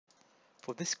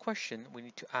For this question, we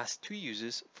need to ask two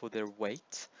users for their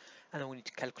weight, and then we need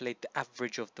to calculate the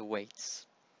average of the weights.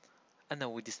 And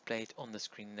then we display it on the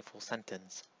screen in a full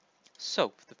sentence.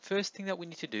 So the first thing that we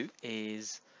need to do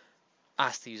is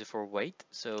ask the user for a weight.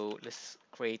 So let's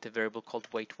create a variable called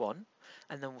weight1.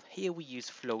 And then here we use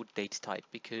float date type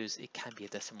because it can be a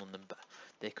decimal number.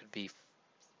 There could be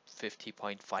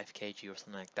 50.5 kg or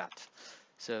something like that.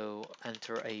 So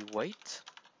enter a weight.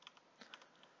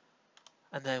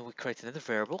 And then we create another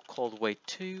variable called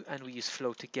weight2, and we use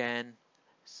float again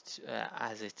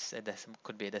as it's a decimal,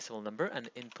 could be a decimal number, and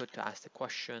input to ask the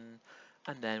question,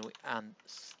 and then we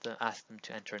ask them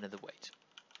to enter another weight.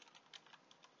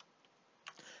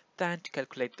 Then to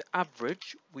calculate the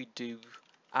average, we do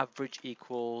average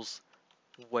equals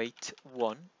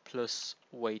weight1 plus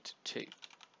weight2,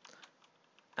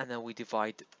 and then we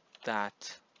divide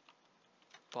that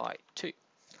by 2.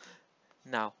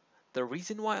 Now, the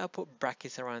reason why I put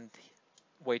brackets around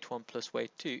weight1 plus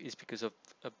weight2 is because of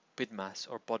a BIDMAS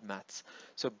or BODMAS.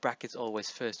 So brackets always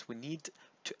first. We need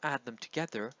to add them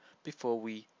together before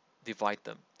we divide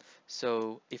them.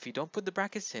 So if you don't put the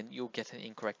brackets in, you'll get an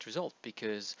incorrect result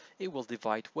because it will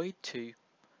divide weight2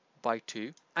 by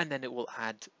 2 and then it will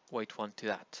add weight1 to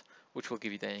that, which will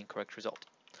give you the incorrect result.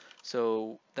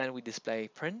 So then we display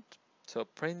print. So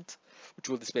print, which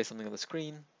will display something on the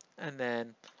screen, and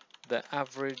then the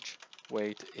average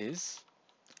weight is,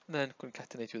 and then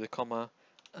concatenate with a comma,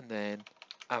 and then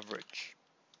average.